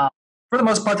 for the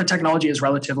most part, the technology is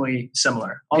relatively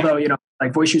similar. Although,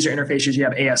 like voice user interfaces, you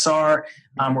have ASR,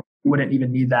 where you wouldn't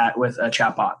even need that with a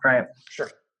chatbot, right? Sure.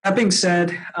 That being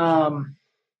said,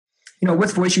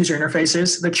 with voice user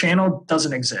interfaces, the channel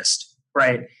doesn't exist,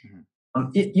 right? Mm-hmm.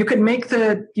 You could make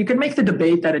the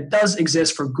debate that it does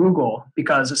exist for Google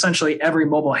because essentially every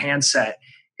mobile handset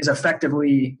is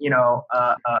effectively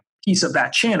a piece of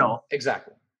that channel.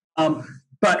 Exactly.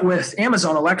 But with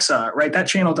Amazon Alexa, right, that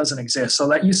channel doesn't exist. So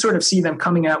that you sort of see them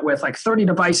coming out with like 30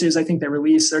 devices. I think they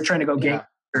released. They're trying to go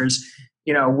gangbusters,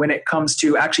 when it comes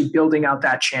to actually building out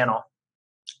that channel.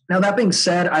 Now that being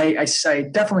said, I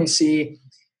definitely see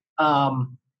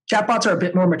chatbots are a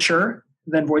bit more mature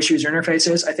than voice user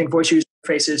interfaces. I think voice user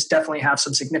interfaces definitely have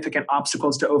some significant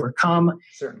obstacles to overcome.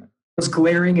 Certainly. The most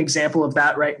glaring example of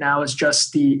that right now is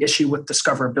just the issue with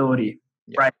discoverability,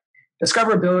 right?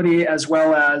 Discoverability as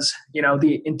well as,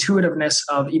 the intuitiveness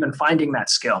of even finding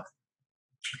that skill.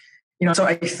 So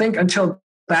I think until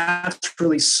that's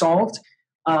really solved,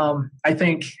 I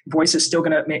think voice is still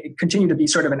going to continue to be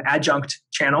sort of an adjunct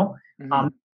channel,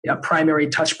 a primary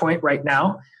touch point right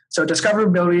now. So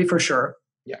discoverability for sure.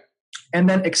 Yeah. And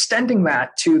then extending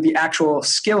that to the actual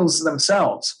skills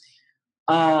themselves.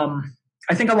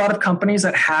 I think a lot of companies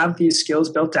that have these skills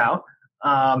built out,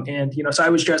 so I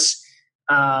was just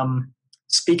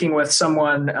speaking with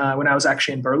someone when I was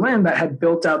actually in Berlin that had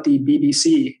built out the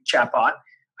BBC chatbot.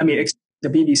 The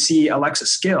BBC Alexa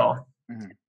skill,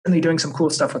 and they're doing some cool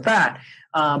stuff with that.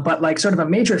 But like sort of a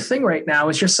major thing right now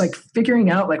is just like figuring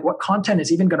out like what content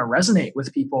is even going to resonate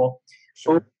with people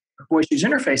over voice user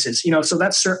interfaces. So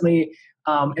that's certainly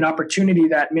an opportunity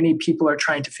that many people are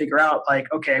trying to figure out.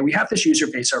 Like, okay, we have this user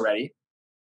base already.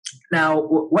 Now,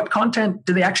 what content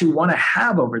do they actually want to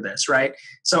have over this, right?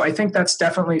 So I think that's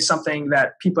definitely something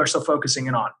that people are still focusing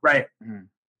in on, right?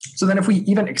 So then if we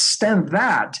even extend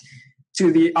that to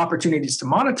the opportunities to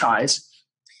monetize,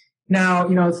 now,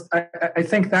 I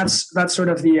think that's sort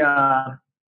of the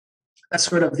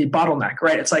bottleneck,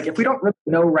 right? It's like if we don't really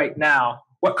know right now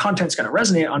what content's going to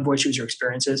resonate on voice user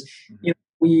experiences,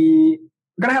 we're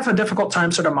going to have a difficult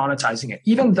time sort of monetizing it,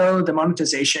 even though the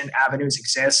monetization avenues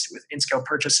exist with in-scale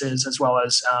purchases as well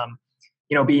as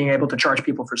being able to charge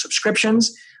people for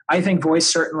subscriptions. I think voice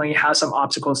certainly has some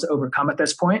obstacles to overcome at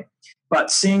this point.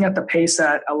 But seeing at the pace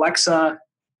that Alexa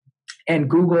and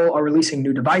Google are releasing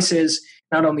new devices,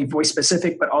 not only voice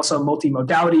specific, but also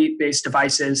multimodality based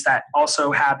devices that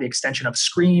also have the extension of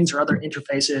screens or other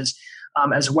interfaces,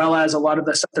 as well as a lot of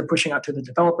the stuff they're pushing out to the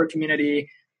developer community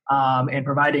and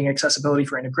providing accessibility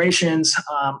for integrations.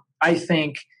 I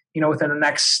think, within the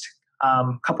next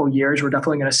couple of years, we're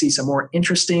definitely going to see some more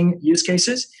interesting use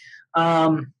cases.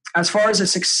 As far as a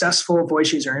successful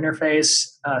voice user interface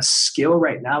skill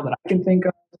right now that I can think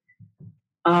of,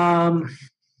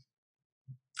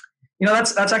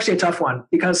 that's actually a tough one,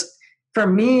 because for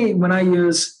me, when I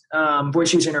use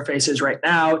voice user interfaces right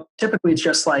now, typically it's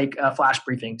just like flash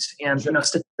briefings. And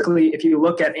statistically, if you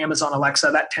look at Amazon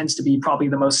Alexa, that tends to be probably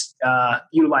the most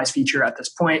utilized feature at this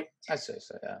point. I'd say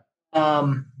so,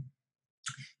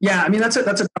 yeah. That's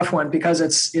a tough one, because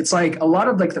it's like a lot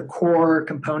of like the core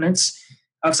components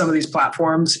of some of these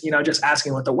platforms, just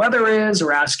asking what the weather is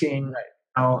or asking,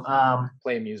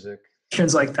 play music.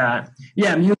 Questions like that.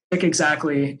 Yeah, music,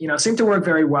 exactly. Seem to work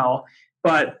very well.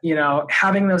 But,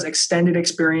 having those extended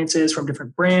experiences from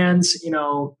different brands,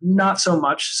 not so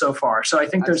much so far. So I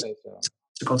think there's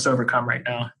obstacles to overcome right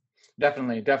now.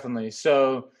 Definitely.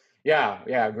 So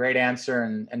yeah, great answer,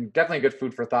 and definitely good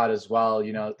food for thought as well.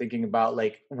 Thinking about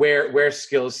like where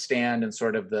skills stand in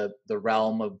sort of the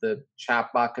realm of the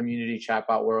chatbot community,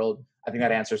 chatbot world. I think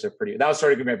that answers it that was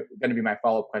sort of going to be my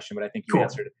follow-up question, but I think you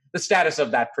answered the status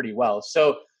of that pretty well.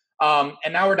 So, and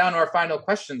now we're down to our final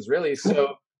questions, really.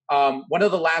 So, one of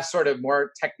the last sort of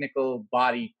more technical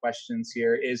body questions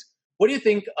here is, what do you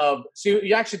think of, so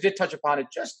you actually did touch upon it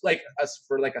just like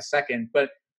for like a second, but,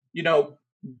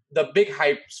 the big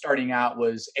hype starting out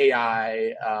was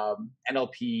AI,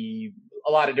 NLP,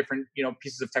 a lot of different,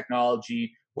 pieces of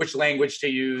technology, which language to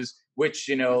use, which,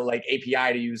 like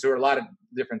API to use, or a lot of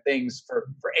different things for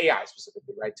AI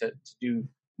specifically, right? To do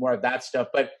more of that stuff.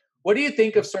 But what do you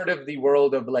think of sort of the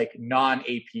world of like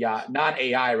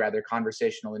non-AI rather,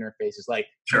 conversational interfaces? Like,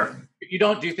 sure.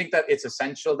 Do you think that it's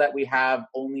essential that we have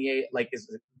only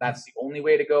that's the only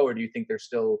way to go? Or do you think there's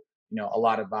still, a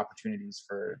lot of opportunities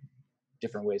for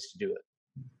different ways to do it?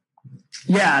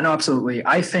 Yeah, no, absolutely.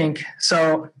 I think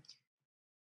so.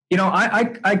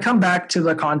 I come back to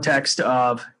the context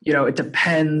of, it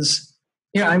depends.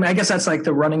 I guess that's like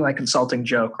the running like consulting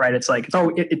joke, right? It's like,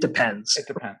 it depends. It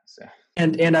depends. Yeah.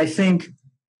 And I think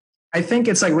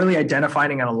it's like really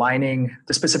identifying and aligning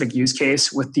the specific use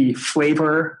case with the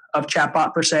flavor of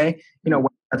chatbot per se. Whether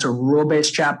that's a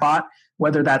rule-based chatbot,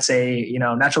 whether that's a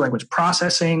natural language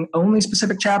processing only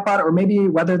specific chatbot, or maybe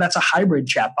whether that's a hybrid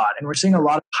chatbot. And we're seeing a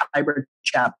lot of hybrid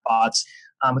chatbots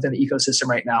within the ecosystem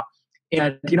right now.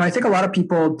 And I think a lot of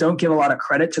people don't give a lot of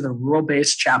credit to the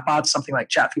rule-based chatbots, something like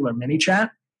Chatfuel or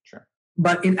ManyChat. Sure.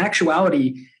 But in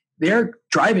actuality, they're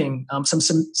driving some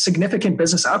significant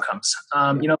business outcomes.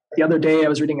 The other day I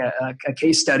was reading a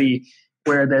case study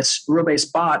where this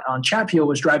rule-based bot on Chatfuel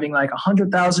was driving like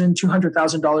 $100,000,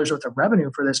 $200,000 worth of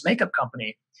revenue for this makeup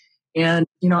company. And,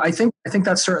 I think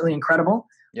that's certainly incredible.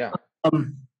 Yeah.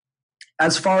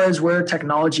 As far as where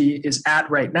technology is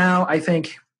at right now, I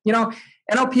think,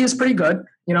 NLP is pretty good.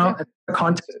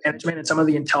 Content management and some of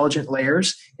the intelligence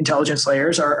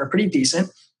layers are pretty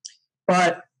decent.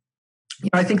 But,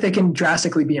 I think they can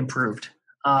drastically be improved.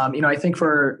 I think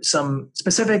for some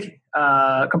specific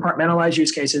compartmentalized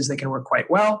use cases, they can work quite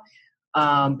well.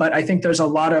 But I think there's a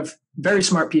lot of very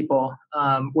smart people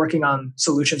working on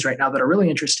solutions right now that are really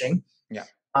interesting. Yeah.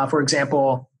 For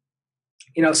example,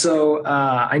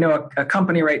 I know a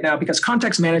company right now, because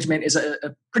context management is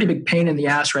a pretty big pain in the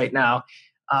ass right now,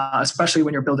 especially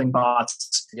when you're building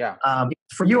bots. Yeah.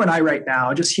 For you and I right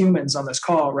now, just humans on this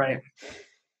call, right?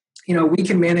 We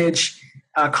can manage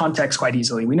context quite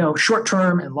easily. We know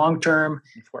short-term and long-term.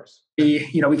 Of course. We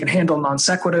can handle non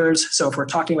sequiturs. So if we're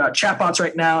talking about chatbots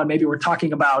right now, and maybe we're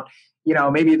talking about,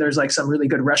 maybe there's like some really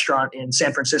good restaurant in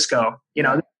San Francisco,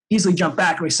 easily jump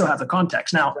back and we still have the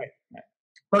context. Now, right.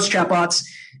 Most chatbots,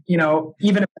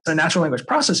 even if it's a natural language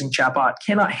processing chatbot,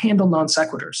 cannot handle non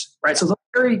sequiturs, right? So those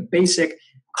very basic,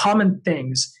 common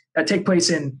things that take place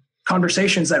in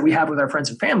conversations that we have with our friends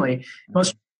and family,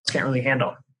 most can't really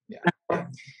handle. Yeah.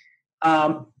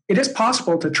 Now, it is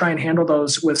possible to try and handle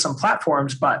those with some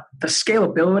platforms, but the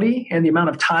scalability and the amount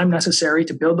of time necessary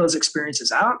to build those experiences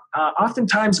out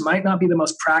oftentimes might not be the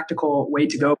most practical way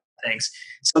to go with things.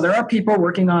 So there are people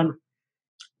working on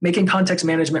making context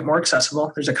management more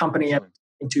accessible. There's a company I'm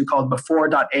into called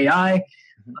Before.ai.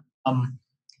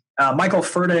 Michael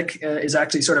Furtick is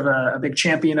actually sort of a big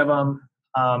champion of them.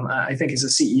 I think he's the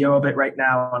CEO of it right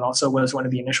now and also was one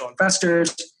of the initial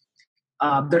investors.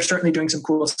 They're certainly doing some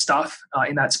cool stuff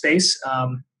in that space.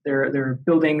 They're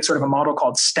building sort of a model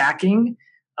called stacking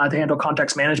to handle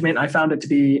context management. I found it to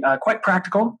be quite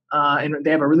practical, and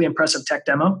they have a really impressive tech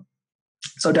demo.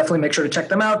 So definitely make sure to check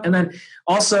them out. And then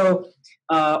also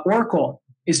Oracle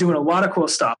is doing a lot of cool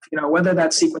stuff, whether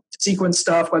that's sequence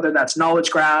stuff, whether that's knowledge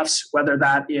graphs, whether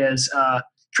that is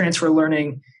transfer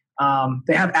learning.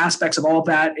 They have aspects of all of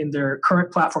that in their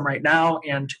current platform right now.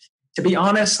 And to be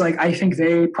honest, I think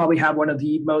they probably have one of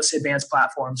the most advanced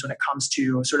platforms when it comes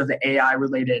to sort of the AI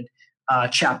related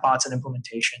chatbots and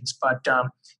implementations. But,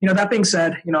 that being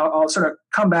said, I'll sort of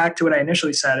come back to what I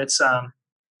initially said. It's,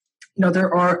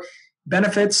 there are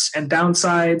benefits and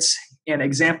downsides and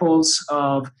examples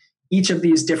of each of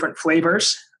these different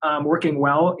flavors working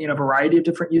well in a variety of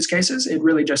different use cases. It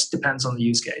really just depends on the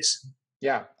use case.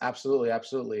 Yeah, absolutely.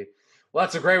 Absolutely. Well,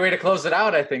 that's a great way to close it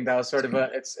out. I think that was sort of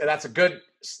that's a good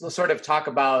sort of talk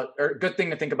about, or good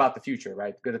thing to think about the future,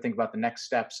 right? Good to think about the next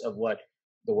steps of what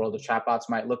the world of chatbots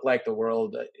might look like, the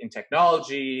world in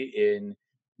technology, in,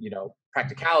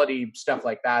 practicality, stuff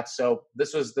like that. So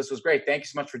this was great. Thank you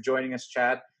so much for joining us,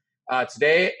 Chad,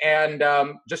 today. And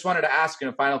just wanted to ask,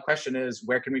 final question is,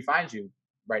 where can we find you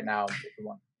right now? If you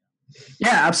want?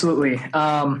 Yeah, absolutely.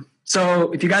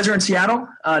 So if you guys are in Seattle,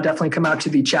 definitely come out to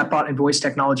the Chatbot and Voice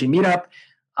Technology Meetup.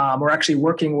 We're actually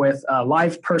working with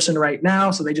LivePerson right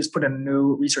now. So they just put in a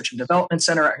new research and development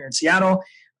center out here in Seattle.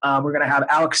 We're going to have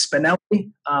Alex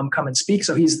Spinelli come and speak.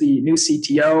 So he's the new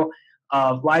CTO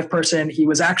of LivePerson. He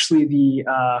was actually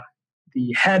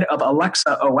the head of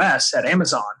Alexa OS at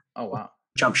Amazon. Oh, wow.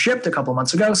 Jumped shipped a couple of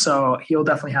months ago. So he'll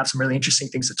definitely have some really interesting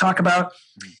things to talk about.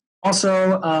 Mm-hmm.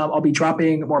 Also, I'll be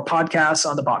dropping more podcasts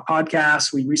on the Bot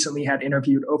Podcast. We recently had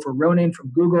interviewed Ofer Ronen from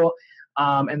Google.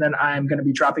 And then I'm going to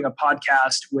be dropping a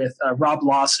podcast with Rob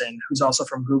Lawson, who's also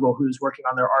from Google, who's working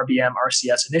on their RBM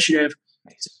RCS initiative.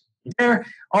 Nice. There.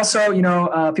 Also,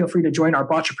 feel free to join our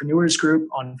Botchapreneurs group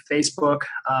on Facebook.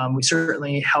 We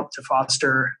certainly help to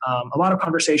foster a lot of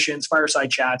conversations, fireside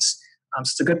chats. So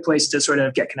it's a good place to sort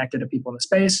of get connected to people in the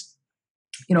space.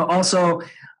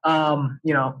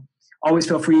 Always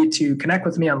feel free to connect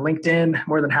with me on LinkedIn.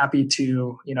 More than happy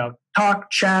to,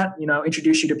 talk, chat,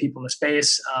 introduce you to people in the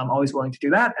space. I'm always willing to do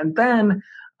that. And then,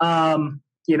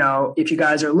 if you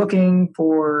guys are looking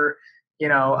for,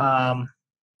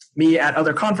 me at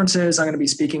other conferences, I'm going to be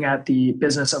speaking at the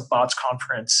Business of Bots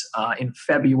conference in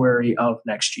February of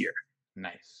next year.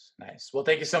 Nice. Well,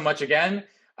 thank you so much again.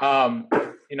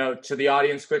 To the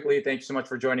audience quickly, thank you so much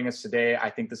for joining us today.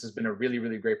 I think this has been a really,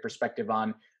 really great perspective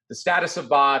on the status of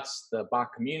bots, the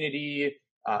bot community,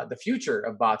 the future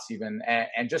of bots even,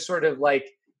 and just sort of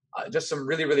just some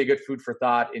really, really good food for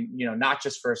thought in, not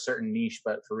just for a certain niche,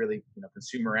 but for really,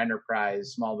 consumer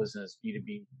enterprise, small business,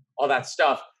 B2B, all that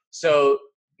stuff. So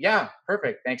yeah,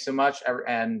 perfect. Thanks so much.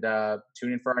 And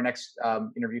tune in for our next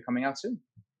interview coming out soon.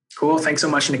 Cool. Thanks so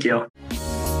much, Nikhil.